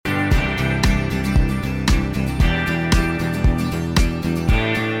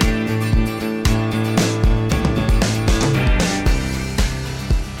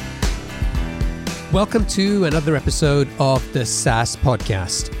Welcome to another episode of the SaaS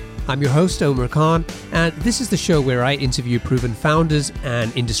podcast. I'm your host, Omar Khan, and this is the show where I interview proven founders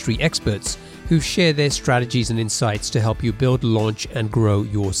and industry experts who share their strategies and insights to help you build, launch, and grow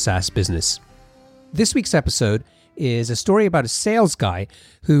your SaaS business. This week's episode is a story about a sales guy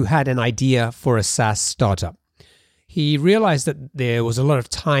who had an idea for a SaaS startup. He realized that there was a lot of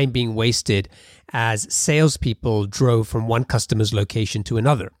time being wasted as salespeople drove from one customer's location to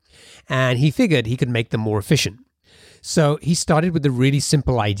another, and he figured he could make them more efficient. So he started with a really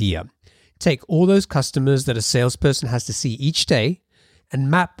simple idea. Take all those customers that a salesperson has to see each day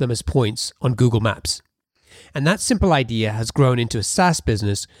and map them as points on Google Maps. And that simple idea has grown into a SaaS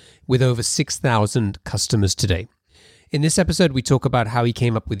business with over 6,000 customers today. In this episode, we talk about how he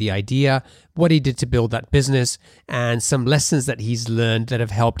came up with the idea, what he did to build that business, and some lessons that he's learned that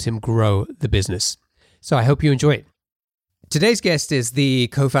have helped him grow the business. So I hope you enjoy it. Today's guest is the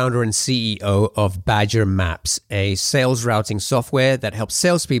co-founder and CEO of Badger Maps, a sales routing software that helps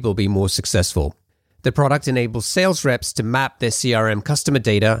salespeople be more successful. The product enables sales reps to map their CRM customer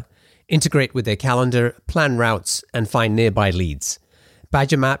data, integrate with their calendar, plan routes, and find nearby leads.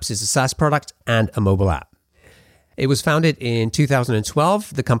 Badger Maps is a SaaS product and a mobile app. It was founded in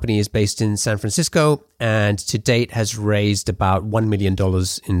 2012. The company is based in San Francisco and to date has raised about $1 million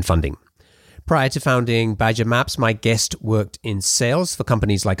in funding. Prior to founding Badger Maps, my guest worked in sales for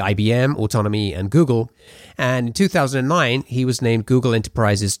companies like IBM, Autonomy, and Google. And in 2009, he was named Google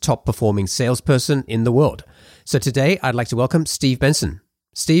Enterprise's top performing salesperson in the world. So today, I'd like to welcome Steve Benson.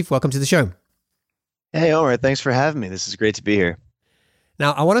 Steve, welcome to the show. Hey, Omar, thanks for having me. This is great to be here.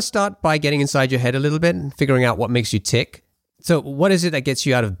 Now, I want to start by getting inside your head a little bit and figuring out what makes you tick. So what is it that gets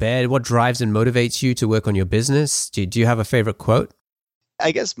you out of bed? What drives and motivates you to work on your business? Do you have a favorite quote?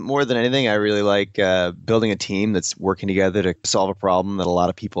 I guess more than anything, I really like building a team that's working together to solve a problem that a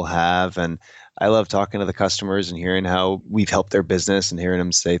lot of people have. And I love talking to the customers and hearing how we've helped their business and hearing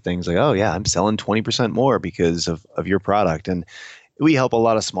them say things like, oh, yeah, I'm selling 20% more because of your product. And we help a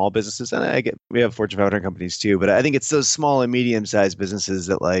lot of small businesses. And we have Fortune 500 companies too. But I think it's those small and medium-sized businesses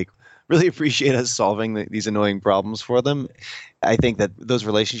that really appreciate us solving these annoying problems for them. I think that those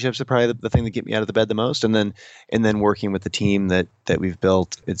relationships are probably the thing that get me out of the bed the most. And then working with the team that we've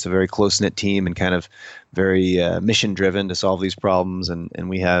built, it's a very close-knit team and kind of very mission-driven to solve these problems. And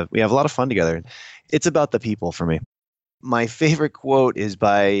we have a lot of fun together. It's about the people for me. My favorite quote is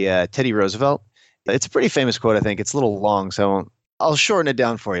by Teddy Roosevelt. It's a pretty famous quote, I think. It's a little long, so I'll shorten it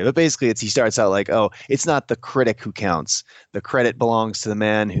down for you. But basically, he starts out like, oh, it's not the critic who counts. The credit belongs to the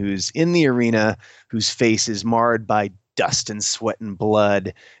man who's in the arena, whose face is marred by dust and sweat and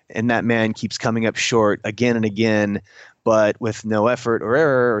blood. And that man keeps coming up short again and again. But with no effort or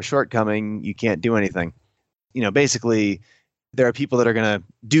error or shortcoming, you can't do anything. Basically, there are people that are going to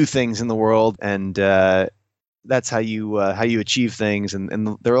do things in the world, and that's how you achieve things,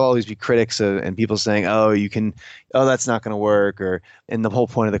 and there will always be critics and people saying, oh, that's not going to work, and the whole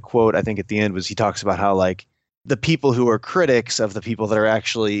point of the quote, I think at the end, was he talks about how the people who are critics of the people that are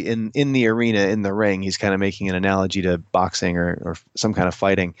actually in the arena, in the ring, he's kind of making an analogy to boxing or some kind of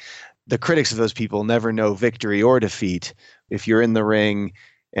fighting. The critics of those people never know victory or defeat. If you're in the ring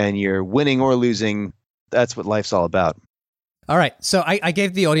and you're winning or losing, that's what life's all about. All right. So I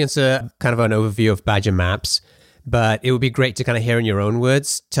gave the audience a kind of an overview of Badger Maps, but it would be great to kind of hear in your own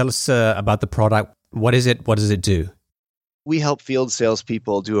words. Tell us about the product. What is it? What does it do? We help field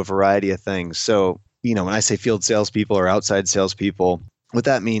salespeople do a variety of things. So, when I say field salespeople or outside salespeople, what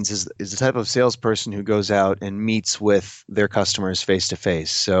that means is the type of salesperson who goes out and meets with their customers face to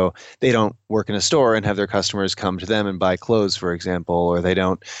face. So they don't work in a store and have their customers come to them and buy clothes, for example, or they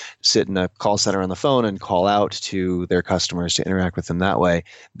don't sit in a call center on the phone and call out to their customers to interact with them that way.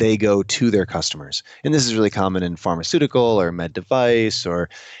 They go to their customers. And this is really common in pharmaceutical or med device or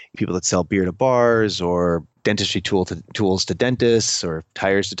people that sell beer to bars or dentistry tools to dentists or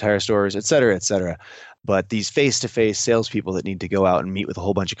tires to tire stores, et cetera, et cetera. But these face-to-face salespeople that need to go out and meet with a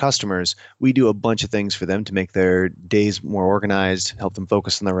whole bunch of customers, we do a bunch of things for them to make their days more organized, help them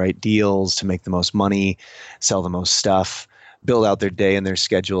focus on the right deals, to make the most money, sell the most stuff, build out their day and their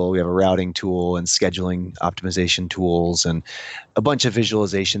schedule. We have a routing tool and scheduling optimization tools and a bunch of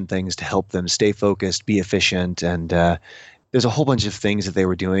visualization things to help them stay focused, be efficient. And there's a whole bunch of things that they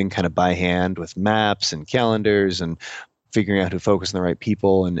were doing kind of by hand with maps and calendars and figuring out who to focus on the right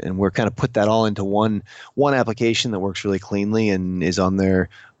people, and we're kind of put that all into one application that works really cleanly and is on their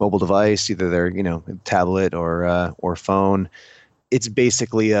mobile device, either their tablet or phone. It's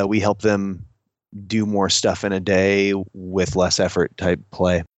basically we help them do more stuff in a day with less effort type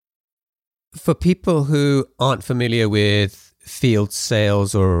play. For people who aren't familiar with field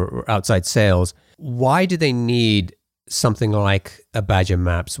sales or outside sales, Why do they need something like a Badger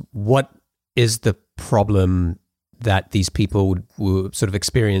Maps? What is the problem that these people would sort of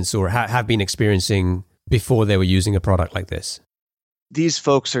experience or have been experiencing before they were using a product like this? These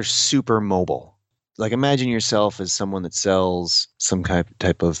folks are super mobile. Like imagine yourself as someone that sells some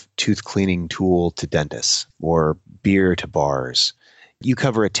type of tooth cleaning tool to dentists or beer to bars. You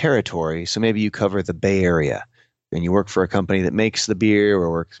cover a territory, so maybe you cover the Bay Area and you work for a company that makes the beer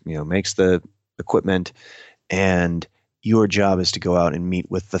or makes the equipment, and your job is to go out and meet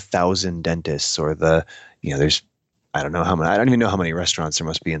with the 1,000 dentists or there's I don't even know how many restaurants there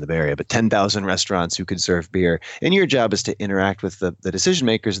must be in the Bay Area, but 10,000 restaurants who could serve beer. And your job is to interact with the decision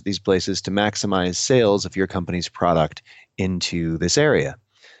makers at these places to maximize sales of your company's product into this area.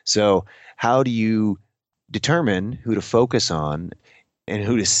 So how do you determine who to focus on and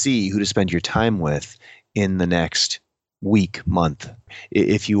who to spend your time with in the next week, month?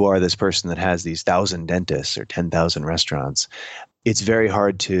 If you are this person that has these 1,000 dentists or 10,000 restaurants, it's very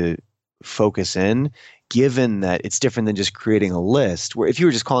hard to focus in, given that it's different than just creating a list, where if you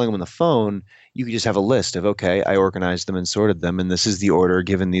were just calling them on the phone, you could just have a list of, okay, I organized them and sorted them, and this is the order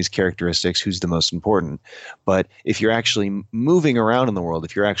given these characteristics, who's the most important. But if you're actually moving around in the world,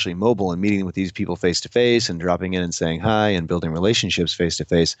 if you're actually mobile and meeting with these people face to face and dropping in and saying hi and building relationships face to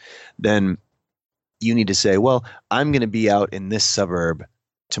face, then you need to say, well, I'm going to be out in this suburb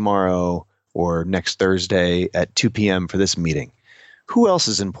tomorrow or next Thursday at 2 p.m. for this meeting. Who else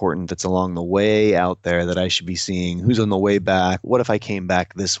is important that's along the way out there that I should be seeing? Who's on the way back? What if I came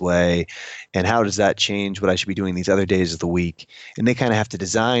back this way? And how does that change what I should be doing these other days of the week? And they kind of have to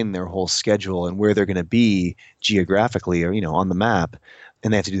design their whole schedule and where they're going to be geographically or, on the map.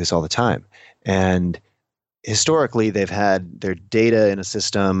 And they have to do this all the time. And historically, they've had their data in a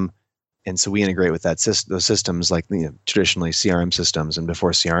system. And so we integrate with those systems like traditionally CRM systems. And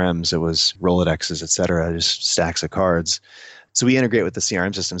before CRMs, it was Rolodexes, et cetera, just stacks of cards. So we integrate with the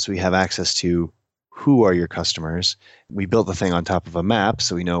CRM system, so we have access to who are your customers. We built the thing on top of a map,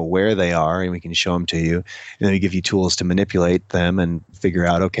 so we know where they are, and we can show them to you. And then we give you tools to manipulate them and figure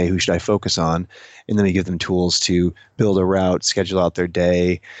out, okay, who should I focus on? And then we give them tools to build a route, schedule out their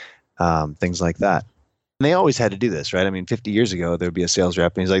day, things like that. And they always had to do this, right? I mean, 50 years ago, there would be a sales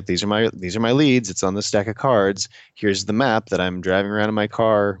rep, and he's like, these are my leads. It's on this stack of cards. Here's the map that I'm driving around in my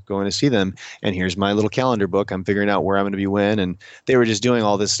car going to see them. And here's my little calendar book. I'm figuring out where I'm going to be when. And they were just doing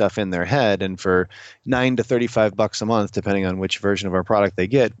all this stuff in their head. And for $9 to $35 a month, depending on which version of our product they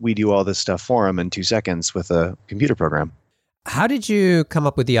get, we do all this stuff for them in 2 seconds with a computer program. How did you come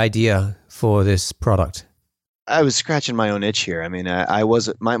up with the idea for this product? I was scratching my own itch here. I mean,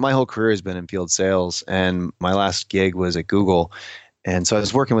 my whole career has been in field sales, and my last gig was at Google. And so I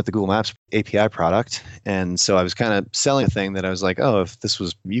was working with the Google Maps API product. And so I was kind of selling a thing that I was like, oh, if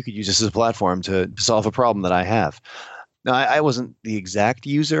you could use this as a platform to solve a problem that I have. Now, I wasn't the exact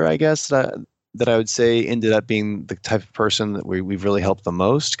user, I guess, that I would say ended up being the type of person that we've really helped the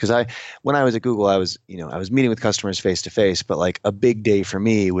most. Because when I was at Google, I was meeting with customers face to face, but like a big day for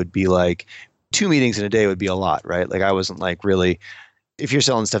me would be like 2 meetings in a day would be a lot, right? Like I wasn't like really, if you're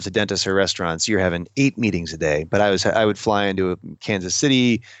selling stuff to dentists or restaurants, you're having 8 meetings a day. But I would fly into Kansas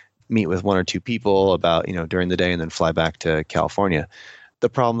City, meet with 1 or 2 people about, during the day and then fly back to California. The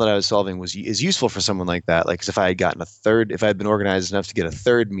problem that I was solving is useful for someone like that. Like, 'cause if I had been organized enough to get a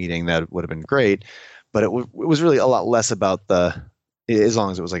third meeting, that would have been great. But it was really a lot less about as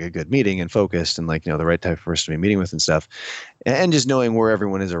long as it was like a good meeting and focused and like, the right type of person to be meeting with and stuff. And just knowing where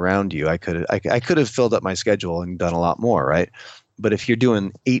everyone is around you, I could have filled up my schedule and done a lot more, right? But if you're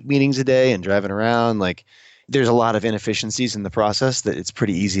doing 8 meetings a day and driving around, like there's a lot of inefficiencies in the process that it's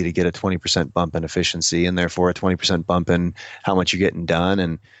pretty easy to get a 20% bump in efficiency and therefore a 20% bump in how much you're getting done.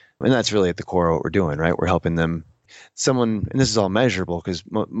 And that's really at the core of what we're doing, right? We're helping them. And this is all measurable because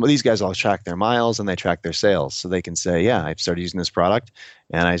these guys all track their miles and they track their sales. So they can say, yeah, I've started using this product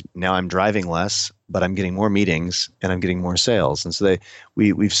and now I'm driving less, but I'm getting more meetings and I'm getting more sales. And so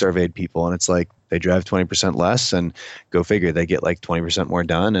we've surveyed people and it's like they drive 20% less and go figure, they get like 20% more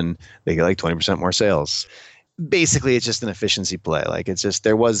done and they get like 20% more sales. Basically, it's just an efficiency play. Like it's just,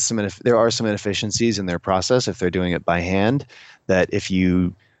 there are some inefficiencies in their process if they're doing it by hand, that if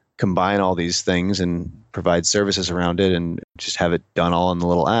you combine all these things and provide services around it and just have it done all in the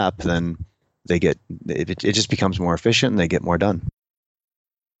little app, then it just becomes more efficient and they get more done.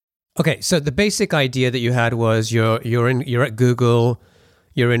 Okay, so the basic idea that you had was you're at Google,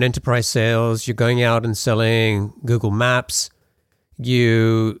 you're in enterprise sales, you're going out and selling Google Maps,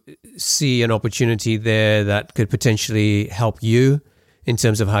 you see an opportunity there that could potentially help you in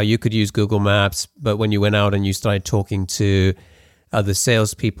terms of how you could use Google Maps, but when you went out and you started talking to other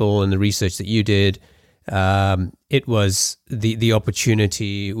salespeople and the research that you did, it was the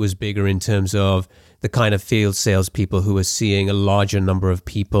opportunity was bigger in terms of the kind of field salespeople who were seeing a larger number of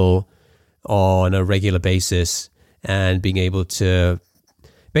people on a regular basis and being able to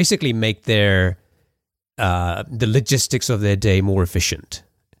basically make their the logistics of their day more efficient.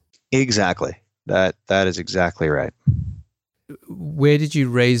 Exactly. That is exactly right. Where did you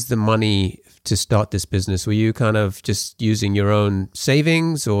raise the money to start this business? Were you kind of just using your own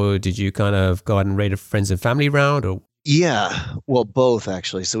savings, or did you kind of go out and raid a friends and family round? Or Yeah, well, both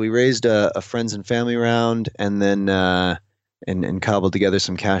actually. So we raised a friends and family round, and then and cobbled together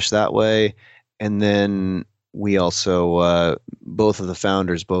some cash that way, and then we also both of the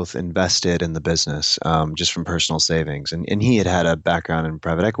founders both invested in the business just from personal savings, and he had a background in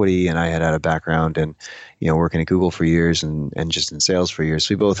private equity, and I had a background in working at Google for years and just in sales for years.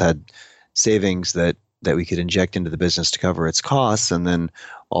 So we both had savings that we could inject into the business to cover its costs, and then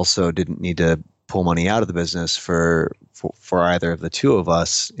also didn't need to pull money out of the business for either of the two of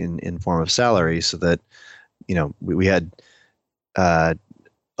us in form of salary, so that we had a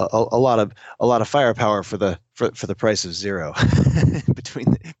lot of firepower for the price of zero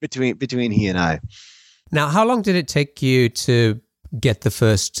between he and I. Now, how long did it take you to get the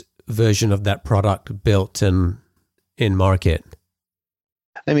first version of that product built and in market?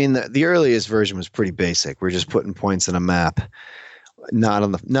 I mean, the earliest version was pretty basic. We're just putting points on a map, not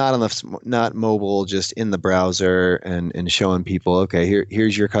mobile, just in the browser and showing people, okay,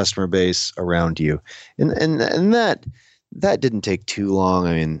 here's your customer base around you, and that didn't take too long.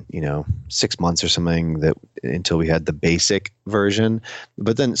 I mean, 6 months or something until we had the basic version,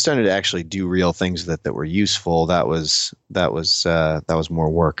 but then started to actually do real things that were useful. That was more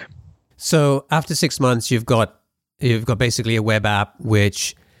work. So after 6 months, you've got basically a web app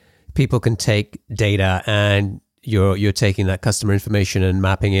which people can take data, and you're taking that customer information and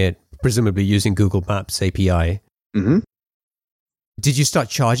mapping it, presumably using Google Maps API. Mm-hmm. Did you start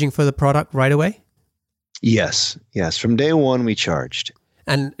charging for the product right away? Yes. From day one, we charged.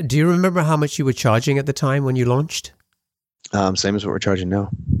 And do you remember how much you were charging at the time when you launched? Same as what we're charging now.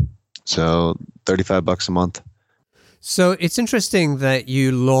 So $35 a month. So it's interesting that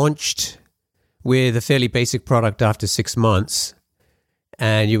you launched with a fairly basic product after 6 months,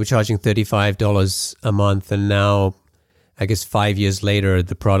 and you were charging $35 a month. And now, I guess 5 years later,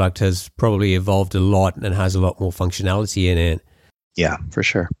 the product has probably evolved a lot and has a lot more functionality in it. Yeah, for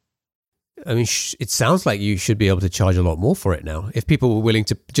sure. I mean, it sounds like you should be able to charge a lot more for it now. If people were willing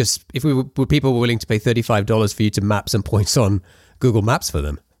to people were willing to pay $35 for you to map some points on Google Maps for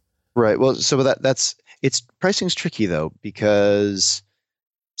them. Right. Well, so pricing's tricky though, because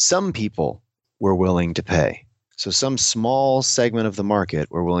some people were willing to pay. So some small segment of the market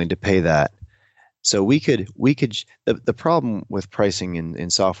were willing to pay that. So the problem with pricing in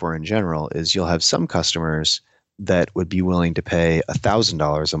software in general is you'll have some customers that would be willing to pay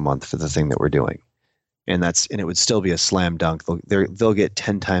 $1,000 a month for the thing that we're doing, and it would still be a slam dunk. They'll get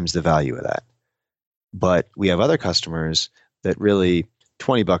 10 times the value of that. But we have other customers that really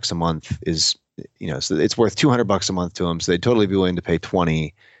 $20 a month is, so it's worth $200 a month to them. So they'd totally be willing to pay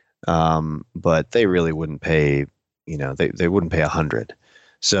 20, but they really wouldn't pay, they wouldn't pay 100.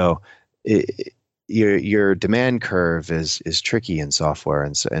 So your demand curve is tricky in software,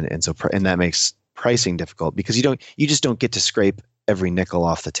 and that makes pricing difficult, because you just don't get to scrape every nickel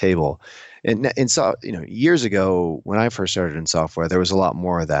off the table. And so, years ago when I first started in software, there was a lot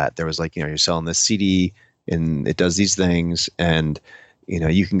more of that. There was you're selling this CD and it does these things, and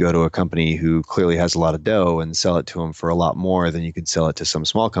you can go to a company who clearly has a lot of dough and sell it to them for a lot more than you could sell it to some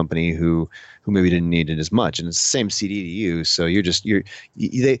small company who maybe didn't need it as much. And it's the same CD to you. So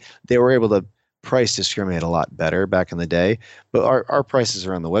they were able to price discriminate a lot better back in the day, but our prices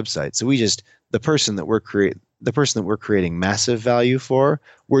are on the website. So the person that we're creating massive value for,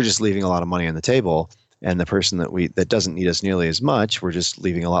 we're just leaving a lot of money on the table. And the person that doesn't need us nearly as much, we're just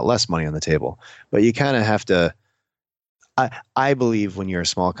leaving a lot less money on the table. But you kind of have to, I believe when you're a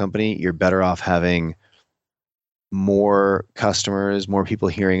small company, you're better off having more customers, more people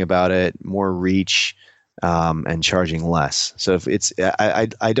hearing about it, more reach, and charging less. So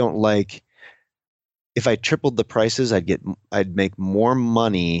I don't like, if I tripled the prices, I'd make more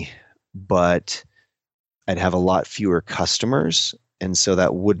money, but I'd have a lot fewer customers, and so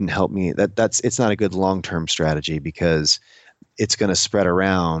that wouldn't help me. It's not a good long-term strategy, because it's going to spread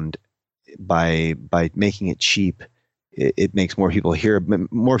around. By making it cheap, it makes more people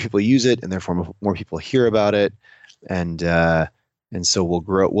use it, and therefore more people hear about it, and so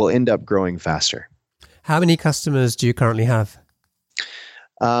we'll end up growing faster. How many customers do you currently have?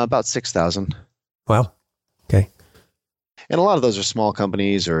 About 6,000. Wow. Okay. and a lot of those are small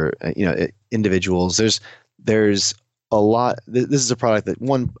companies or individuals. There's a lot. This is a product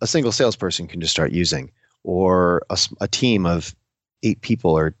that a single salesperson can just start using, or a team of 8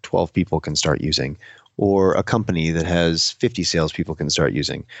 people or 12 people can start using, or a company that has 50 salespeople can start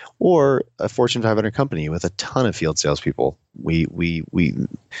using, or a Fortune 500 company with a ton of field salespeople.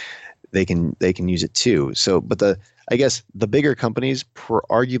 They can use it too. So, but I guess the bigger companies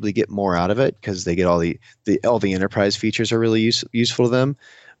arguably get more out of it because they get all the enterprise features are really useful to them,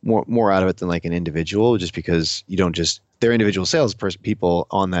 more out of it than like an individual, just because you don't just their individual sales people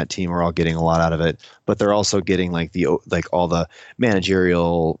on that team are all getting a lot out of it, but they're also getting like all the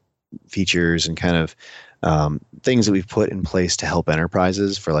managerial features and kind of things that we've put in place to help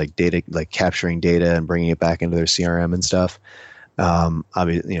enterprises for like data, like capturing data and bringing it back into their CRM and stuff.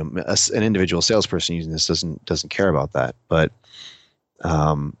 Obviously, an individual salesperson using this doesn't care about that, but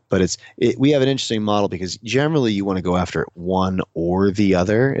we have an interesting model because generally you want to go after one or the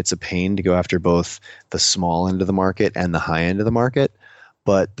other. It's a pain to go after both the small end of the market and the high end of the market.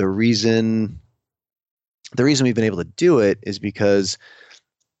 But the reason we've been able to do it is because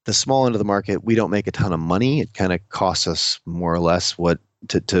the small end of the market, we don't make a ton of money. It kind of costs us more or less what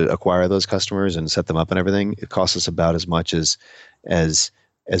to acquire those customers and set them up and everything. It costs us about as much as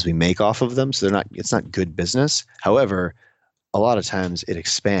we make off of them. So it's not good business. However, a lot of times it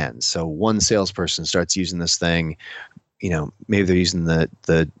expands. So one salesperson starts using this thing, maybe they're using the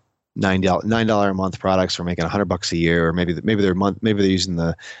 $9 a month products for making $100 a year, or maybe they're using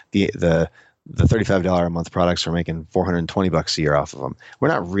the $35 a month products for making $420 a year off of them. We're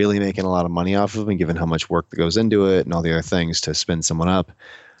not really making a lot of money off of them, given how much work that goes into it and all the other things to spin someone up.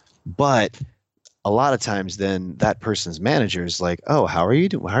 But a lot of times then that person's manager is like, oh, how are you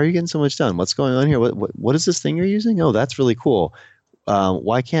doing? How are you getting so much done? What's going on here? What is this thing you're using? Oh, that's really cool.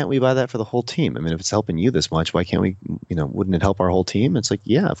 Why can't we buy that for the whole team? I mean, if it's helping you this much, why can't we, wouldn't it help our whole team? It's like,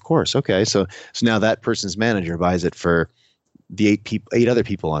 yeah, of course. Okay. So now that person's manager buys it for the 8 other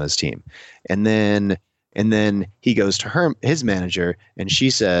people on his team. And then he goes to his manager and she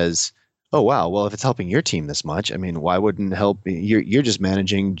says, oh, wow, well, if it's helping your team this much, I mean, why wouldn't it help? You're just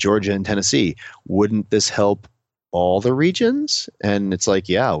managing Georgia and Tennessee. Wouldn't this help all the regions? And it's like,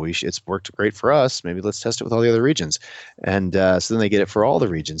 yeah, it's worked great for us. Maybe let's test it with all the other regions. And so then they get it for all the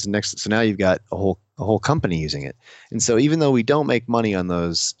regions. And so now you've got a whole company using it. And so even though we don't make money on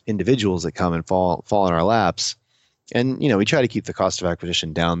those individuals that come and fall in our laps, and we try to keep the cost of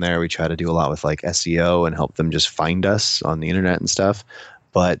acquisition down there. We try to do a lot with like SEO and help them just find us on the internet and stuff.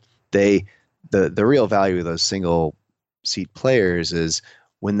 But the real value of those single seat players is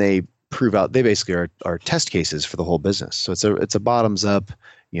when they prove out, they basically are test cases for the whole business. So it's a bottoms up,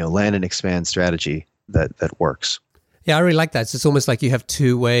 land and expand strategy that works. Yeah, I really like that. So it's almost like you have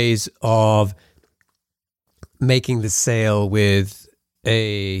 2 ways of making the sale with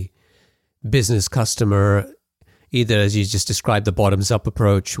a business customer, either as you just described, the bottoms up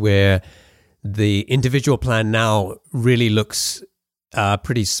approach, where the individual plan now really looks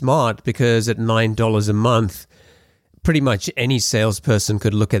pretty smart, because at $9 a month, pretty much any salesperson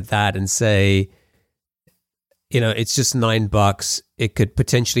could look at that and say, it's just $9. It could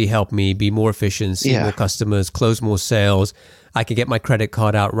potentially help me be more efficient, see more customers, close more sales. I can get my credit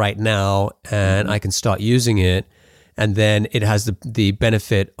card out right now and I can start using it. And then it has the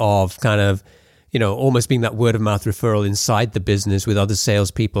benefit of kind of, almost being that word of mouth referral inside the business with other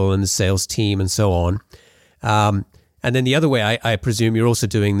salespeople and the sales team and so on. And then the other way, I presume you're also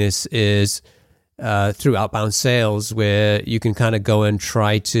doing this, is through outbound sales, where you can kind of go and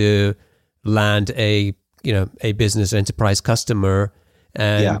try to land a business enterprise customer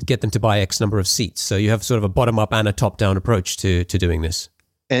and get them to buy X number of seats. So you have sort of a bottom up and a top down approach to doing this.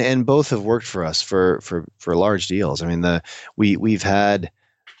 And both have worked for us for large deals. I mean, we've had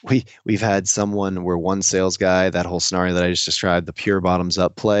someone where one sales guy, that whole scenario that I just described, the pure bottoms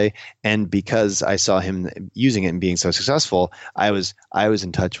up play. And because I saw him using it and being so successful, I was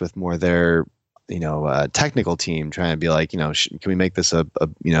in touch with more their, technical team, trying to be like, can we make this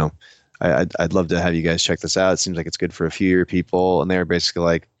I'd love to have you guys check this out. It seems like it's good for a few of your people. And they were basically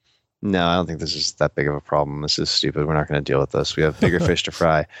like, no, I don't think this is that big of a problem. This is stupid. We're not going to deal with this. We have bigger fish to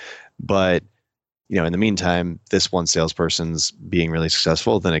fry. But in the meantime, this one salesperson's being really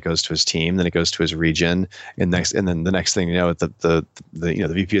successful. Then it goes to his team. Then it goes to his region. And then the next thing the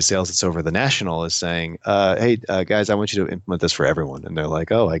VP of sales that's over the national is saying, "Hey guys, I want you to implement this for everyone." And they're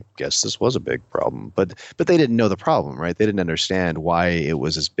like, "Oh, I guess this was a big problem." But they didn't know the problem, right? They didn't understand why it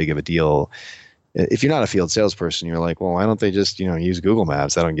was as big of a deal. If you're not a field salesperson, you're like, well, why don't they just use Google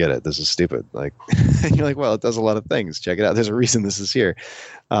Maps? I don't get it. This is stupid. Like, and you're like, well, it does a lot of things. Check it out. There's a reason this is here.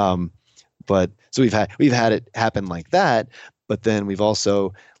 But so we've had it happen like that. But then we've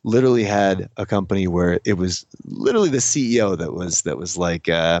also literally had a company where it was literally the CEO that was like,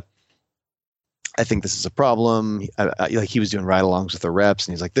 I think this is a problem. Like he was doing ride-alongs with the reps,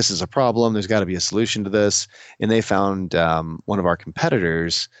 and he's like, "This is a problem. There's got to be a solution to this." And they found one of our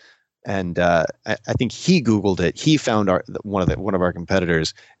competitors, and I think he Googled it. He found one of our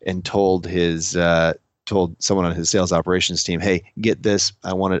competitors and told someone on his sales operations team, "Hey, get this.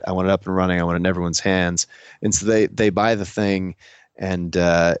 I want it up and running. I want it in everyone's hands." And so they buy the thing and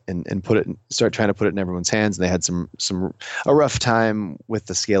start trying to put it in everyone's hands. And they had a rough time with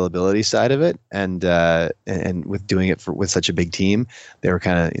the scalability side of it, and with doing it with such a big team. They were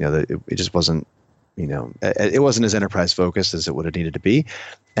kind of, it just wasn't, it wasn't as enterprise focused as it would have needed to be,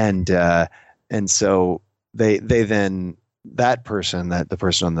 and so they then, the person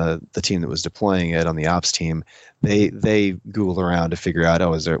on the team that was deploying it on the ops team, they Googled around to figure out,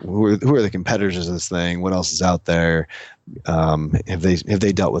 who are the competitors of this thing? What else is out there? Have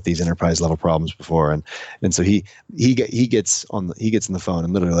they dealt with these enterprise level problems before? And so he gets on the phone,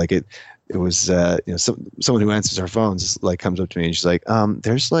 and literally, like, it was someone who answers our phones, like, comes up to me and she's like,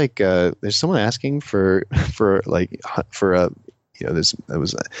 there's someone asking for a, I forget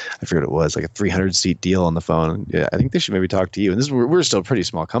what it was, like a 300-seat deal on the phone. Yeah, I think they should maybe talk to you. And we're still a pretty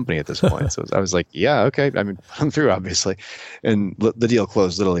small company at this point. So I was like, yeah, okay. I mean, I'm through, obviously. And the deal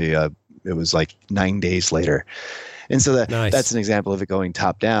closed literally, it was like 9 days later. And so that's an example of it going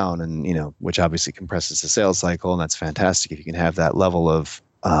top down, and, which obviously compresses the sales cycle. And that's fantastic if you can have that level of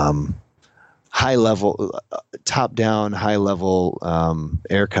high level, top down, high level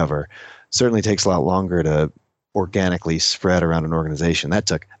air cover. Certainly takes a lot longer to organically spread around an organization.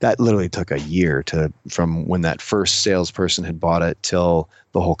 That literally took a year from when that first salesperson had bought it till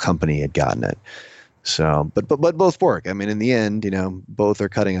the whole company had gotten it. So, but both work. I mean, in the end, both are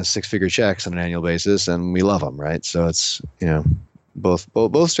cutting us 6-figure checks on an annual basis, and we love them, right? So it's,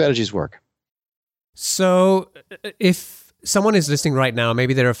 both strategies work. So if someone is listening right now,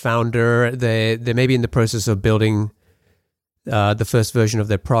 maybe they're a founder, they may be in the process of building the first version of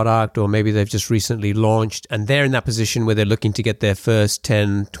their product, or maybe they've just recently launched and they're in that position where they're looking to get their first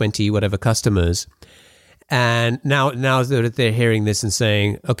 10, 20, whatever customers. And now that they're hearing this and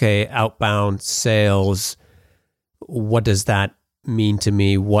saying, okay, outbound sales, what does that mean to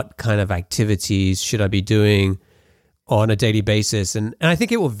me? What kind of activities should I be doing on a daily basis? And I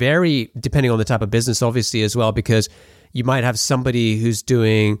think it will vary depending on the type of business, obviously, as well, because you might have somebody who's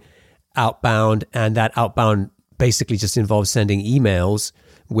doing outbound, and that outbound basically just involves sending emails,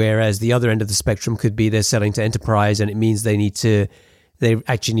 whereas the other end of the spectrum could be they're selling to enterprise, and it means they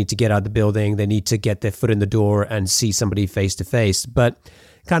actually need to get out of the building, they need to get their foot in the door and see somebody face to face. But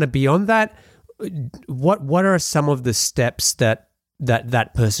kind of beyond that, what are some of the steps that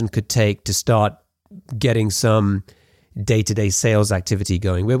person could take to start getting some day-to-day sales activity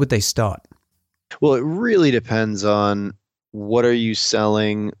going? Where would they start? Well, it really depends on what are you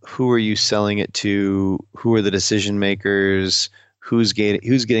selling, who are you selling it to, who are the decision makers, who's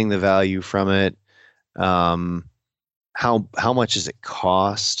getting the value from it, how much does it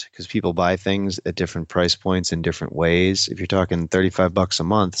cost? Because people buy things at different price points in different ways. If you're talking $35 a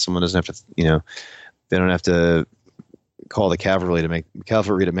month, someone doesn't have to, they don't have to call the cavalry to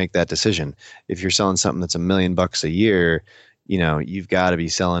make that decision. If you're selling something that's $1 million a year, you've got to be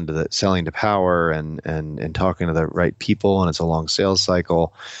selling to power and talking to the right people, and it's a long sales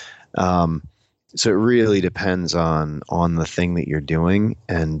cycle. So it really depends on the thing that you're doing.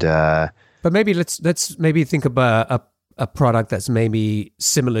 And but maybe let's maybe think about a product that's maybe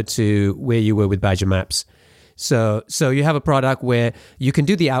similar to where you were with Badger Maps. So you have a product where you can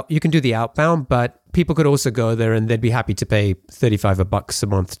do the outbound, but people could also go there and they'd be happy to pay $35 a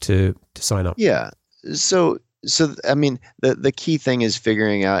month to sign up. Yeah. So I mean, the key thing is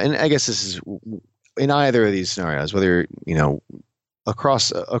figuring out, and I guess this is in either of these scenarios, whether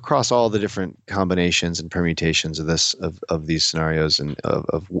across all the different combinations and permutations of these scenarios, and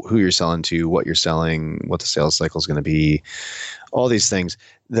of who you're selling to, what you're selling, what the sales cycle is going to be, all these things.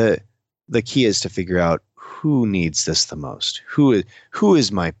 The key is to figure out who needs this the most. Who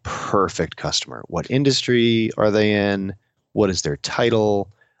is my perfect customer? What industry are they in? What is their title?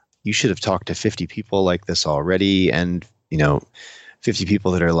 You should have talked to 50 people like this already, and 50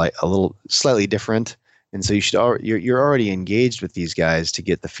 people that are like a little slightly different. And so you're already engaged with these guys to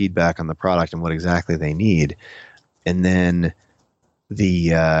get the feedback on the product and what exactly they need. And then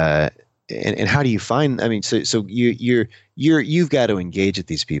and how do you find? I mean, so you've got to engage with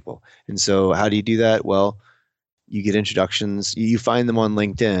these people. And so how do you do that? Well, you get introductions, you find them on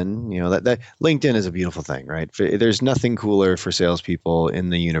LinkedIn. That LinkedIn is a beautiful thing, right? There's nothing cooler for salespeople in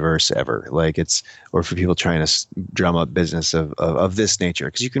the universe ever. Or for people trying to drum up business of this nature,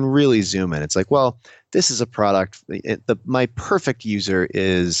 because you can really zoom in. It's like, well, this is a product. My perfect user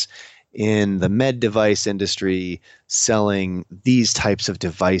is in the med device industry selling these types of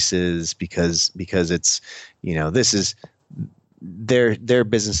devices because it's, this is their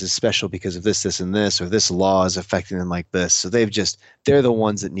business is special because of this, and this, or this law is affecting them like this. So they're the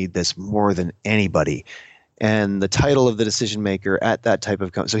ones that need this more than anybody. And the title of the decision maker at that type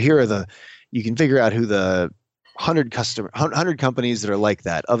of company. So you can figure out who the 100 companies that are like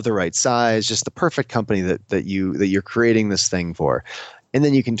that, of the right size, just the perfect company that you're creating this thing for. And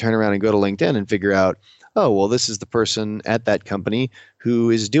then you can turn around and go to LinkedIn and figure out, oh, well, this is the person at that company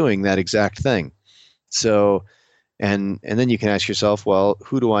who is doing that exact thing. So, and then you can ask yourself, well,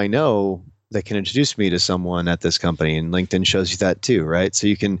 who do I know that can introduce me to someone at this company? And LinkedIn shows you that too, right? So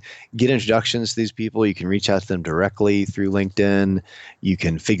you can get introductions to these people. You can reach out to them directly through LinkedIn. You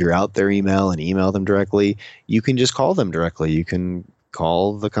can figure out their email and email them directly. You can just call them directly. You can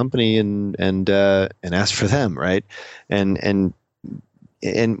call the company and ask for them, right? And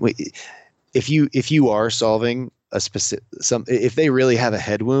if you are solving if they really have a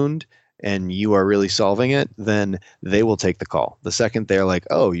head wound and you are really solving it, then they will take the call. The second they're like,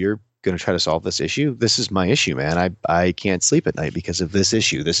 oh, you're going to try to solve this issue. This is my issue, man. I can't sleep at night because of this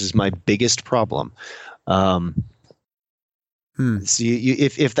issue. This is my biggest problem. So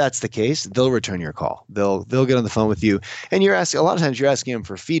if that's the case, they'll return your call. They'll get on the phone with you, and a lot of times you're asking them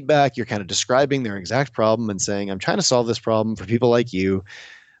for feedback. You're kind of describing their exact problem and saying, I'm trying to solve this problem for people like you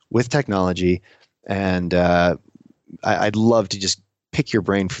with technology. And I'd love to just pick your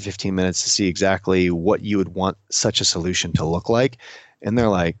brain for 15 minutes to see exactly what you would want such a solution to look like. And they're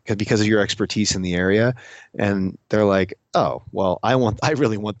like, because of your expertise in the area, and they're like, oh, well, I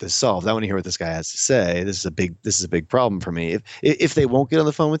really want this solved. I want to hear what this guy has to say. This is a big problem for me. If they won't get on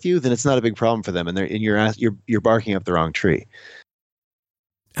the phone with you, then it's not a big problem for them, and you're barking up the wrong tree.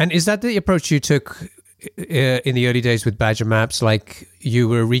 And is that the approach you took in the early days with Badger Maps? Like, you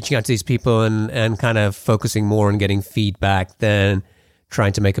were reaching out to these people and kind of focusing more on getting feedback than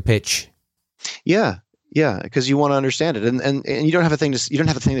trying to make a pitch? Yeah, because you want to understand it, and you don't have a thing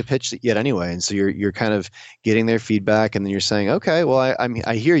to pitch yet anyway, and so you're kind of getting their feedback, and then you're saying, okay, well,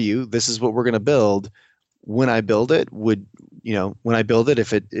 I hear you. This is what we're going to build. When I build it,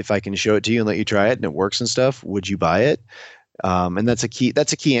 if I can show it to you and let you try it and it works and stuff, would you buy it? And that's a key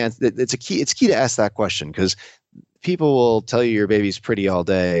answer. It's key to ask that question, because people will tell you your baby's pretty all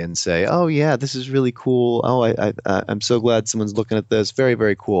day and say, oh yeah, this is really cool. Oh, I'm so glad someone's looking at this. Very,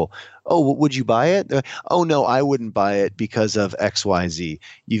 very cool. Oh, would you buy it? Oh no, I wouldn't buy it because of X, Y, Z.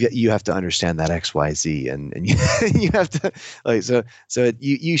 You have to understand that X, Y, Z, and you have to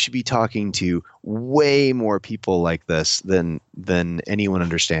you should be talking to way more people like this than anyone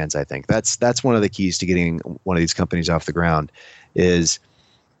understands. I think that's one of the keys to getting one of these companies off the ground is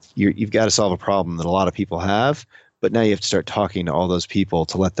you've got to solve a problem that a lot of people have. But now you have to start talking to all those people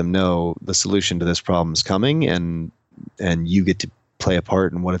to let them know the solution to this problem is coming, and you get to play a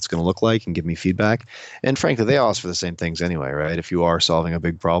part in what it's going to look like and give me feedback. And frankly, they all ask for the same things anyway, right? If you are solving a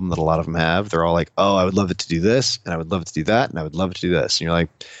big problem that a lot of them have, they're all like, oh, I would love it to do this, and I would love it to do that, and I would love it to do this. And you're like,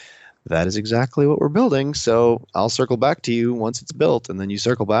 that is exactly what we're building. So I'll circle back to you once it's built, and then you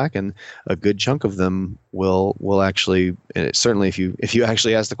circle back, and a good chunk of them will actually, certainly if you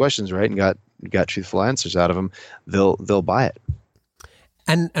actually ask the questions right and got truthful answers out of them, they'll buy it.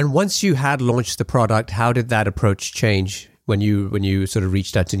 And once you had launched the product, how did that approach change when you sort of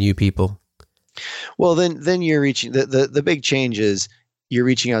reached out to new people? Well, then you're reaching the big change is you're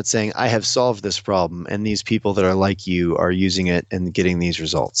reaching out saying, I have solved this problem, and these people that are like you are using it and getting these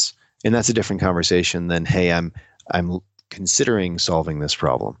results. And that's a different conversation than, hey, I'm considering solving this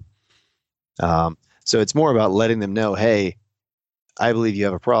problem. So it's more about letting them know, hey, I believe you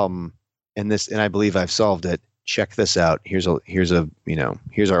have a problem, and I believe I've solved it. Check this out. Here's our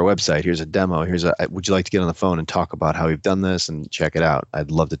website. Here's a demo. Would you like to get on the phone and talk about how we've done this and check it out? I'd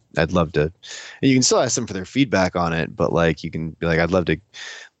love to. And you can still ask them for their feedback on it, but like you can be like, I'd love to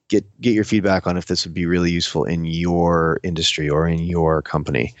get your feedback on if this would be really useful in your industry or in your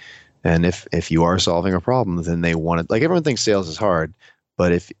company. And if you are solving a problem, then they want it. Like, everyone thinks sales is hard,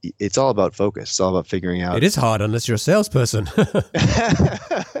 but if it's all about focus, it's all about figuring out. It is hard unless you're a salesperson.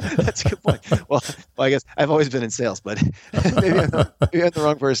 That's a good point. Well, I guess I've always been in sales, but maybe I'm the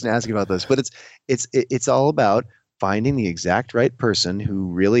wrong person to ask about this. But it's all about finding the exact right person who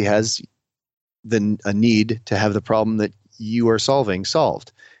really has a need to have the problem that you are solving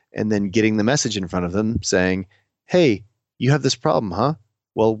solved, and then getting the message in front of them saying, hey, you have this problem, huh?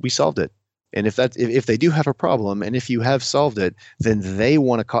 Well, we solved it. And if they do have a problem, and if you have solved it, then they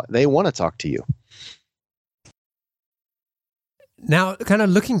want to talk to you. Now, kind of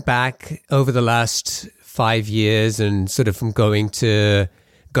looking back over the last 5 years and sort of from going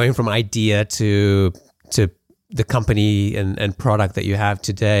from idea to the company and product that you have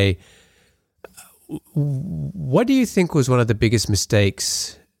today, what do you think was one of the biggest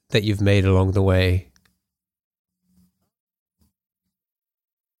mistakes that you've made along the way?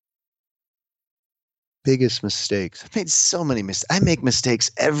 Biggest mistakes. I've made so many mistakes. I make mistakes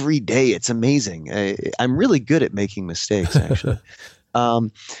every day. It's amazing. I'm really good at making mistakes, actually.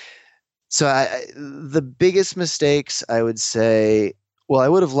 The biggest mistakes, I would say, well, I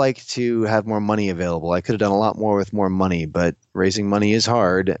would have liked to have more money available. I could have done a lot more with more money, but raising money is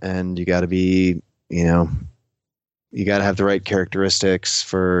hard, and you got to be, you got to have the right characteristics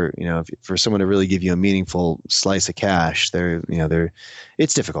for someone to really give you a meaningful slice of cash.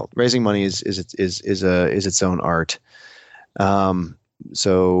 It's difficult. Raising money is its own art. But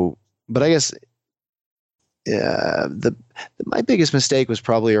I guess my biggest mistake was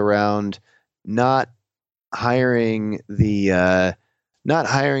probably around not hiring the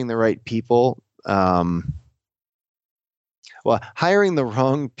right people. Hiring the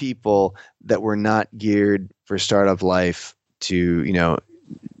wrong people that were not geared for startup life to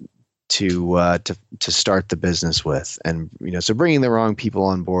start the business with, and so bringing the wrong people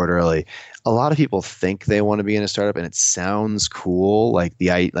on board early. A lot of people think they want to be in a startup, and it sounds cool, like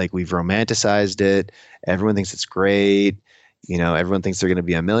we've romanticized it. Everyone thinks it's great. Everyone thinks they're going to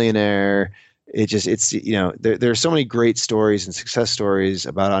be a millionaire. There are so many great stories and success stories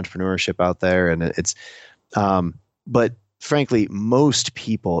about entrepreneurship out there, and but frankly, most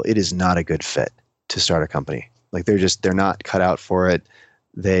people, it is not a good fit to start a company. Like they're not cut out for it.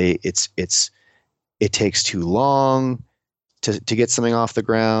 It takes too long to get something off the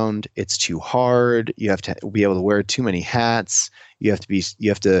ground. It's too hard. You have to be able to wear too many hats. You have to be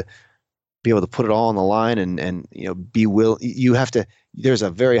able to put it all on the line and there's a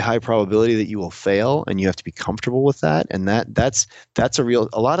very high probability that you will fail, and you have to be comfortable with that. And that's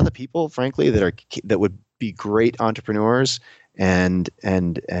a lot of the people, frankly, that would be great entrepreneurs and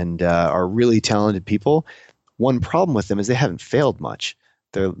are really talented people. One problem with them is they haven't failed much.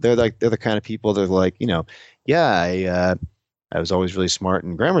 They're the kind of people that are like, I was always really smart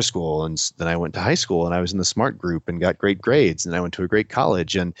in grammar school, and then I went to high school and I was in the smart group and got great grades, and I went to a great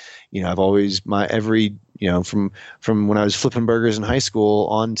college, and I've always from when I was flipping burgers in high school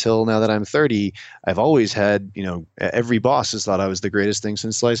on till now that I'm 30, I've always had, every boss has thought I was the greatest thing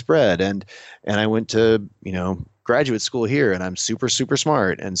since sliced bread, and I went to graduate school here, and I'm super, super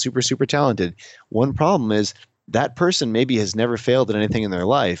smart and super, super talented. One problem is that person maybe has never failed at anything in their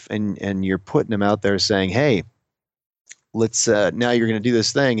life, and you're putting them out there saying, hey, let's now you're going to do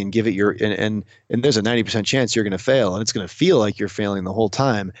this thing and give it and there's a 90% chance you're going to fail, and it's going to feel like you're failing the whole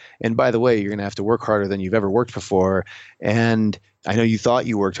time. And by the way, you're going to have to work harder than you've ever worked before. And I know you thought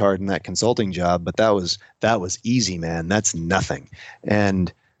you worked hard in that consulting job, but that was easy, man. That's nothing.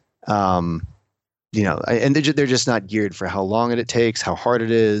 And and they're just not geared for how long it takes, how hard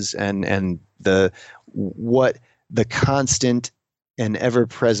it is, and the constant and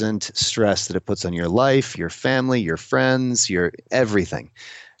ever-present stress that it puts on your life, your family, your friends, your everything.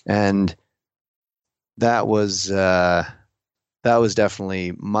 And that was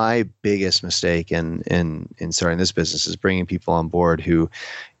definitely my biggest mistake in starting this business, is bringing people on board who,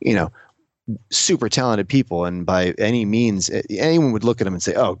 super talented people, and by any means, anyone would look at them and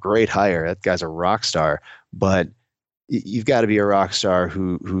say, "Oh, great hire! That guy's a rock star." But you've got to be a rock star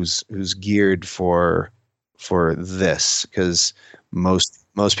who's geared for this, because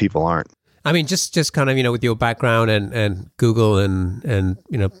most people aren't. I mean, just kind of, with your background and Google and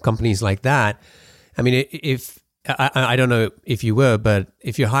companies like that. I mean, if I don't know if you were, but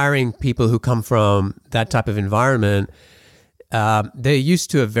if you're hiring people who come from that type of environment, they're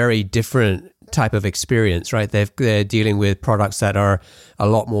used to a very different type of experience, right? They're dealing with products that are a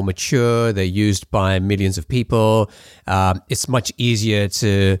lot more mature. They're used by millions of people. It's much easier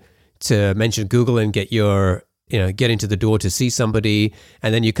to mention Google and get into the door to see somebody,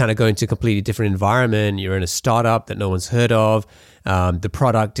 and then you kind of go into a completely different environment. You're in a startup that no one's heard of. The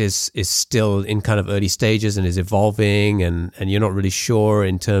product is still in kind of early stages and is evolving, and you're not really sure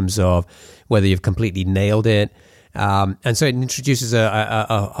in terms of whether you've completely nailed it. And so it introduces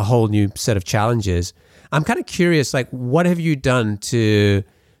a whole new set of challenges. I'm kind of curious, like, what have you done to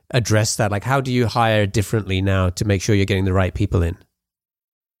address that? Like, how do you hire differently now to make sure you're getting the right people in?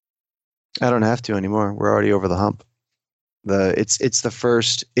 I don't have to anymore. We're already over the hump. It's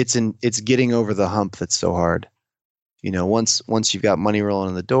getting over the hump that's so hard. once you've got money rolling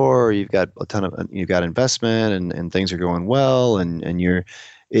in the door, you've got you've got investment and things are going well, and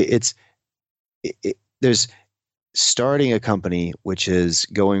it's there's starting a company which is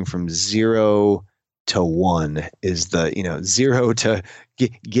going from 0 to 1 is the, 0 to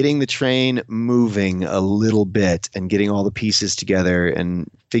getting the train moving a little bit and getting all the pieces together and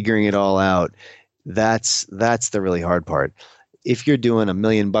figuring it all out. That's the really hard part. If you're doing $1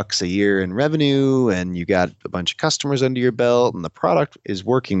 million a year in revenue and you got a bunch of customers under your belt and the product is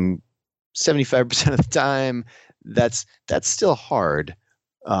working 75% of the time, that's still hard.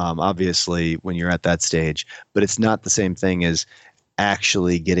 Obviously, when you're at that stage, but it's not the same thing as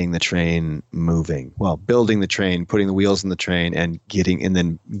actually getting the train moving. Well, building the train, putting the wheels in the train, and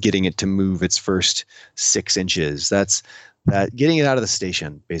then getting it to move its first 6 inches. That's getting it out of the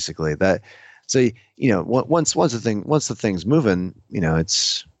station, basically. So once the thing's moving,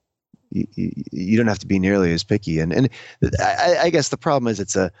 it's you don't have to be nearly as picky. And I guess the problem is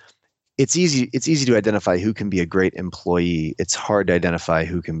it's easy to identify who can be a great employee. It's hard to identify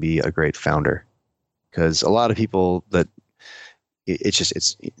who can be a great founder, because a lot of people that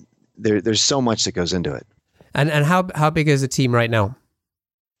there's so much that goes into it. And how big is the team right now?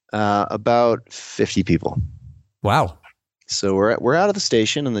 About 50 people. Wow. So we're out of the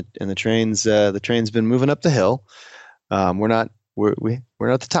station, and the train's been moving up the hill. We're not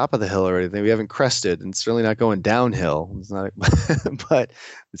at the top of the hill or anything. We haven't crested, and it's really not going downhill. It's not, but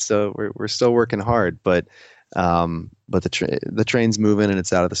so we're still working hard. But the train's moving and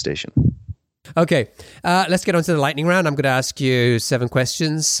it's out of the station. Okay, let's get on to the lightning round. I'm going to ask you 7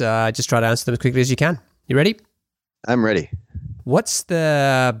 questions. Just try to answer them as quickly as you can. You ready? I'm ready. What's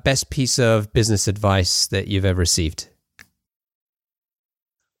the best piece of business advice that you've ever received?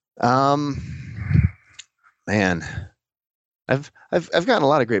 Man, I've gotten a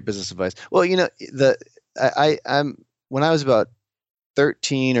lot of great business advice. Well, I'm when I was about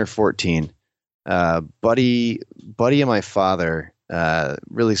 13 or 14, buddy of my father,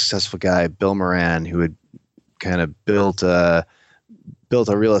 really successful guy, Bill Moran, who had kind of built a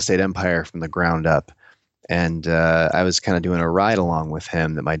real estate empire from the ground up. And I was kind of doing a ride along with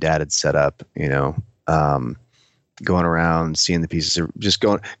him that my dad had set up, going around, seeing the pieces, just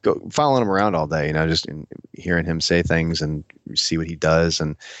following him around all day, just hearing him say things and see what he does.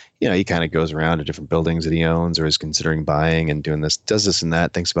 And, he kind of goes around to different buildings that he owns or is considering buying and does this and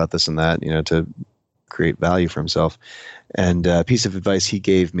that, thinks about this and that, to create value for himself. And a piece of advice he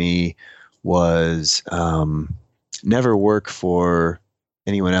gave me was never work for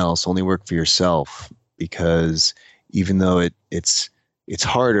anyone else, only work for yourself, because even though it's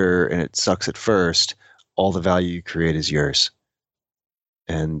harder and it sucks at first, all the value you create is yours.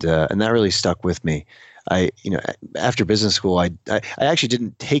 And that really stuck with me. After business school, I actually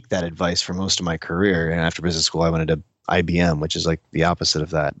didn't take that advice for most of my career. And after business school, I went into IBM, which is like the opposite of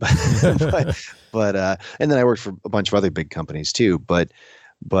that. But and then I worked for a bunch of other big companies too. But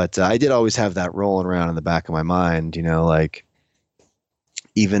I did always have that rolling around in the back of my mind, like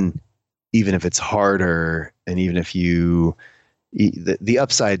even if it's harder, and even if the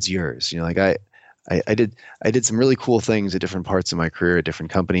upside's yours, I did some really cool things at different parts of my career at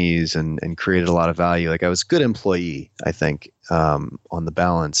different companies and created a lot of value. Like I was a good employee, I think, on the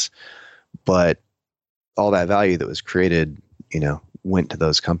balance, but all that value that was created, went to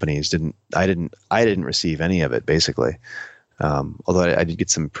those companies. I didn't receive any of it, basically. Although I did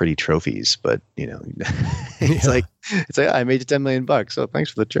get some pretty trophies, but it's like I made you $10 million. So thanks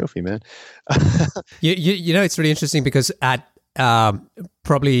for the trophy, man. It's really interesting because at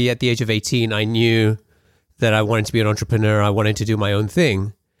probably at the age of 18, I knew that I wanted to be an entrepreneur. I wanted to do my own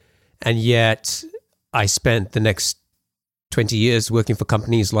thing. And yet I spent the next 20 years working for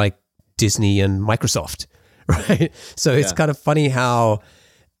companies like Disney and Microsoft, right? So it's kind of funny how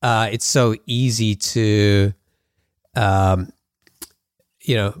it's so easy to,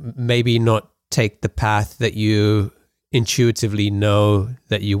 maybe not take the path that you intuitively know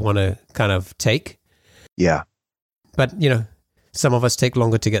that you want to kind of take. Yeah. But, some of us take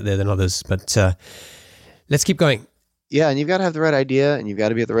longer to get there than others, but let's keep going. Yeah, and you've got to have the right idea, and you've got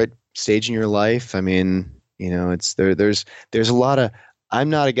to be at the right stage in your life. I mean, it's there's a lot of. I'm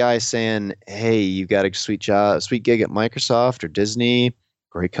not a guy saying, "Hey, you got a sweet gig at Microsoft or Disney,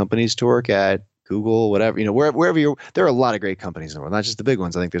 great companies to work at, Google, whatever." Wherever you're, there are a lot of great companies in the world, not just the big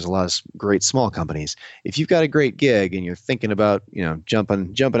ones. I think there's a lot of great small companies. If you've got a great gig and you're thinking about,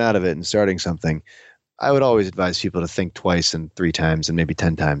 jumping out of it and starting something, I would always advise people to think twice and 3 times and maybe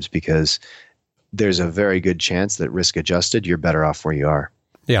 10 times, because there's a very good chance that risk adjusted, you're better off where you are.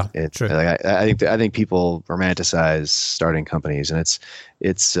 Yeah, true. I think people romanticize starting companies, and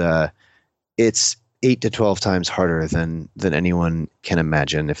it's 8 to 12 times harder than anyone can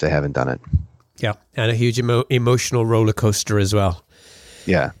imagine if they haven't done it. Yeah, and a huge emotional roller coaster as well.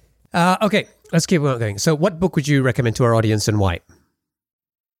 Yeah. Okay, let's keep on going. So what book would you recommend to our audience and why?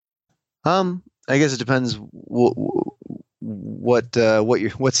 I guess it depends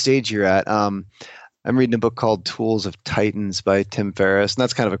what stage you're at. I'm reading a book called Tools of Titans by Tim Ferriss, and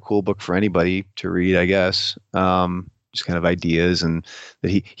that's kind of a cool book for anybody to read, I guess. Just kind of ideas, and that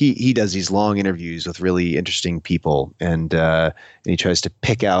he does these long interviews with really interesting people, and he tries to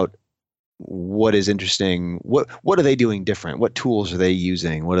pick out what is interesting, what are they doing different, what tools are they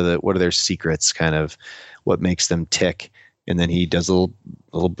using, what are their secrets, kind of what makes them tick. And then he does a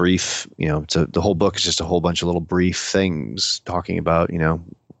little brief, the whole book is just a whole bunch of little brief things talking about,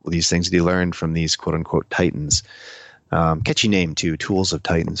 these things that he learned from these quote unquote Titans. Catchy name too, Tools of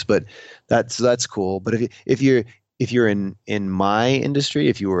Titans. But that's cool. But if you're in my industry,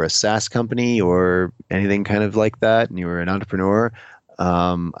 if you were a SaaS company or anything kind of like that, and you were an entrepreneur,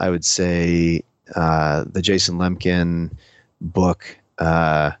 I would say the Jason Lemkin book.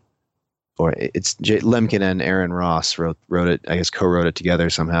 Or it's Lemkin and Aaron Ross wrote it, I guess co-wrote it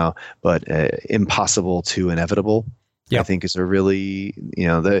together somehow, but Impossible to Inevitable, I think is a really,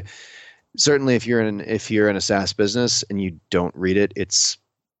 certainly if you're in a SaaS business and you don't read it, it's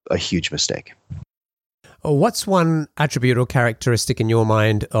a huge mistake. What's one attribute or characteristic in your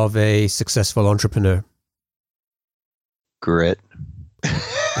mind of a successful entrepreneur? Grit.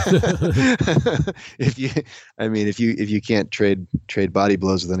 if you can't trade body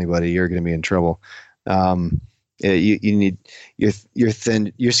blows with anybody, you're going to be in trouble. You need your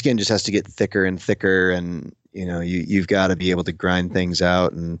skin just has to get thicker and thicker, and you've got to be able to grind things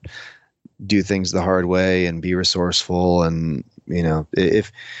out and do things the hard way and be resourceful. And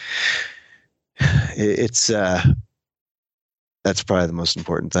if it's that's probably the most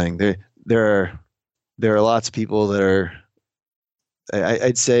important thing. There are lots of people that are.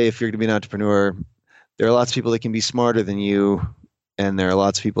 I'd say if you're going to be an entrepreneur, there are lots of people that can be smarter than you, and there are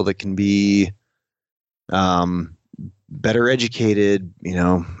lots of people that can be better educated,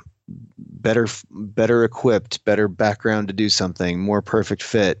 better equipped, better background to do something, more perfect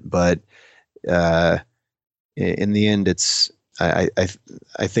fit. But in the end, it's I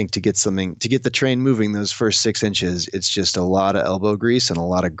think to get the train moving those first 6 inches, it's just a lot of elbow grease and a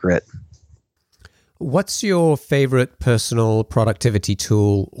lot of grit. What's your favorite personal productivity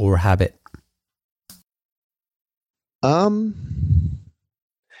tool or habit? I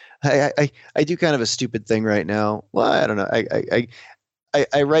do kind of a stupid thing right now. Well, I don't know.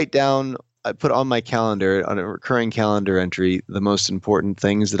 I write down, I put on my calendar, on a recurring calendar entry, the most important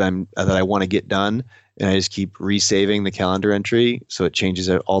things that I want to get done, and I just keep resaving the calendar entry so it changes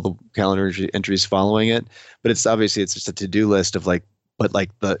out all the calendar entries following it. But it's just a to-do list of I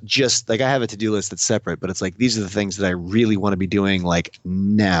have a to-do list that's separate, but it's like, these are the things that I really want to be doing like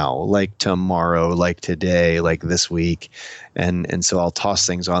now, like tomorrow, like today, like this week. And so I'll toss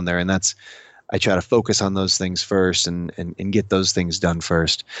things on there, and I try to focus on those things first and get those things done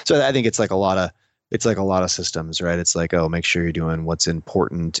first. So I think it's like a lot of systems, right? It's like, make sure you're doing what's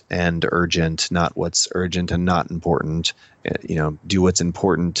important and urgent, not what's urgent and not important. Do what's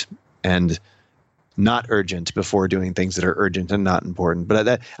important and not urgent before doing things that are urgent and not important.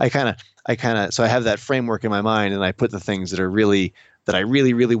 But so I have that framework in my mind, and I put the things that I really,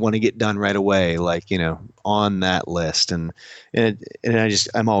 really want to get done right away, on that list. And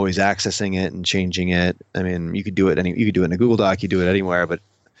I'm always accessing it and changing it. I mean, you could do it in a Google Doc, you do it anywhere, but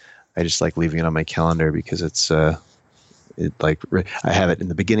I just like leaving it on my calendar because I have it in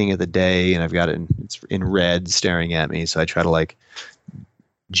the beginning of the day, and I've got it's in red staring at me. So I try to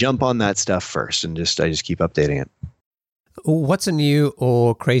jump on that stuff first, and I just keep updating it. What's a new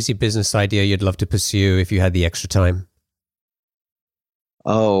or crazy business idea you'd love to pursue if you had the extra time?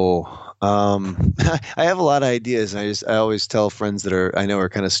 I have a lot of ideas, and I always tell friends that I know are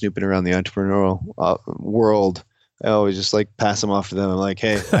kind of snooping around the entrepreneurial world. I always just pass them off to them. I'm like,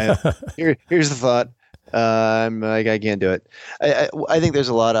 hey, here's the thought. I'm like, I can't do it. I think there's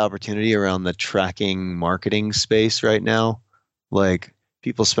a lot of opportunity around the tracking marketing space right now.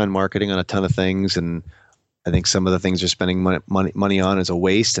 People spend marketing on a ton of things, and I think some of the things they're spending money on is a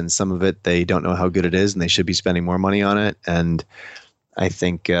waste, and some of it they don't know how good it is, and they should be spending more money on it. And I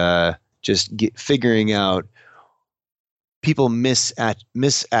think figuring out, people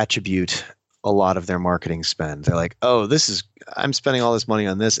misattribute a lot of their marketing spend. They're like, I'm spending all this money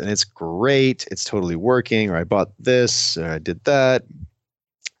on this, and it's great, it's totally working, or I bought this, or I did that,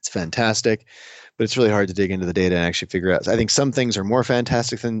 it's fantastic. But it's really hard to dig into the data and actually figure out. I think some things are more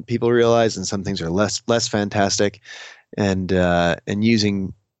fantastic than people realize, and some things are less fantastic. And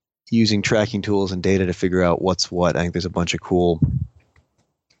using using tracking tools and data to figure out what's what. I think there's a bunch of cool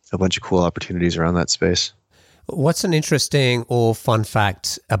opportunities around that space. What's an interesting or fun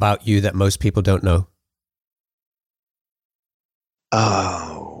fact about you that most people don't know?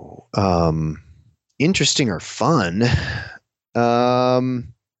 Oh, interesting or fun?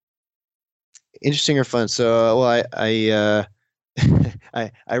 Interesting or fun. So, well, I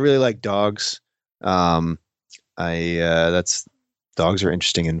really like dogs. That's dogs are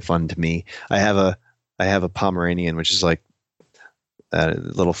interesting and fun to me. I have a Pomeranian, which is like a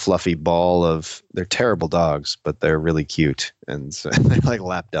little fluffy ball of. They're terrible dogs, but they're really cute, and so they're like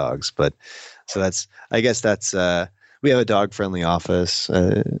lap dogs. But so I guess that's. We have a dog-friendly office,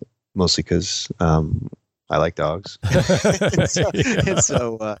 mostly because I like dogs. and so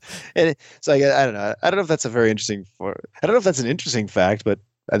I don't know. I don't know if that's a very interesting. I don't know if that's an interesting fact, but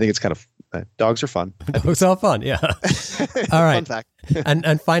I think it's kind of dogs are fun. Dogs are fun, yeah. All right. Fun fact.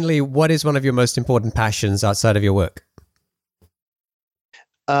 and finally, what is one of your most important passions outside of your work?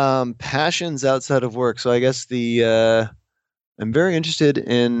 Passions outside of work. So I guess I'm very interested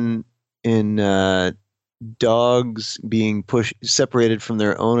in dogs being separated from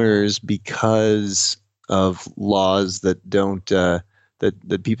their owners because of laws that don't that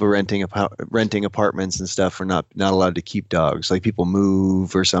people renting apartments and stuff are not allowed to keep dogs. Like people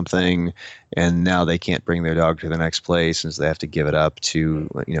move or something, and now they can't bring their dog to the next place, and so they have to give it up to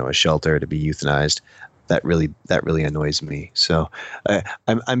a shelter to be euthanized. That really annoys me. So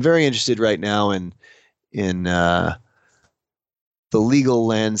I'm very interested right now in the legal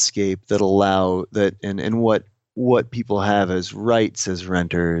landscape that allow that and what people have as rights as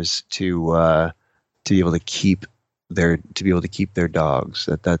renters to be able to keep their dogs.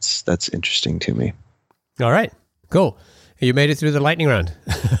 That's interesting to me. All right, cool. You made it through the lightning round.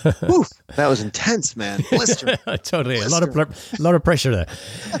 Oof, that was intense, man. Blister. Totally. A lot of pressure there.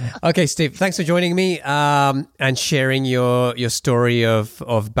 Okay, Steve, thanks for joining me and sharing your story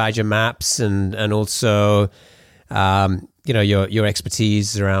of Badger Maps and also your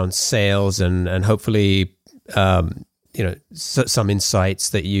expertise around sales and hopefully some insights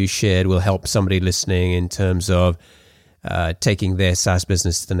that you shared will help somebody listening in terms of taking their SaaS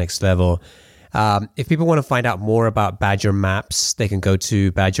business to the next level. If people want to find out more about Badger Maps, they can go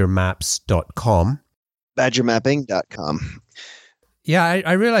to badgermaps.com. Badgermapping.com. Yeah,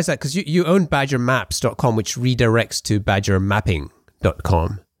 I realized that because you own badgermaps.com, which redirects to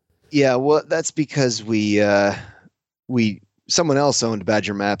badgermapping.com. Yeah, well, that's because someone else owned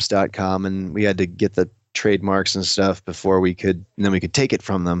badgermaps.com, and we had to get the trademarks and stuff before we could take it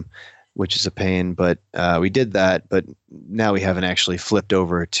from them, which is a pain, but we did that, but now we haven't actually flipped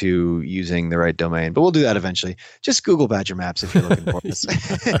over to using the right domain, but we'll do that eventually. Just Google Badger Maps if you're looking for us.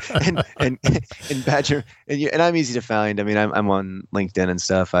 and Badger, and I'm easy to find. I mean, I'm on LinkedIn and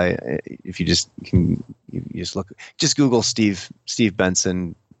stuff. If you just Google Steve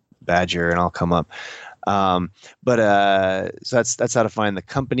Benson Badger and I'll come up. So that's how to find the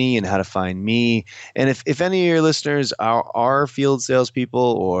company and how to find me. And if any of your listeners are field salespeople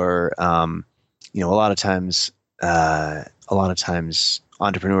or, a lot of times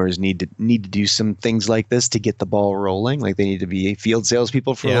entrepreneurs need to do some things like this to get the ball rolling. Like they need to be field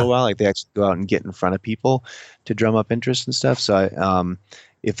salespeople for a little while. Like they actually go out and get in front of people to drum up interest and stuff. So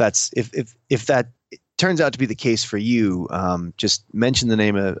if that turns out to be the case for you, just mention the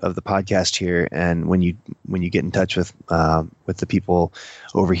name of the podcast here, and when you get in touch with the people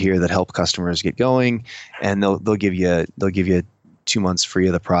over here that help customers get going, and they'll give you 2 months free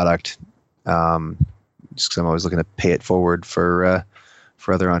of the product, just because I'm always looking to pay it forward for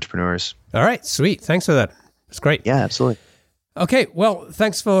other entrepreneurs. All right, sweet. Thanks for that. It's great. Yeah, absolutely. Okay, well,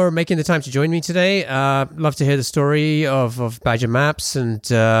 thanks for making the time to join me today. Love to hear the story of Badger Maps,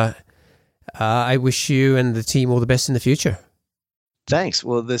 and I wish you and the team all the best in the future. Thanks.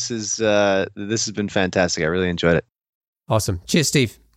 Well, this has been fantastic. I really enjoyed it. Awesome. Cheers, Steve.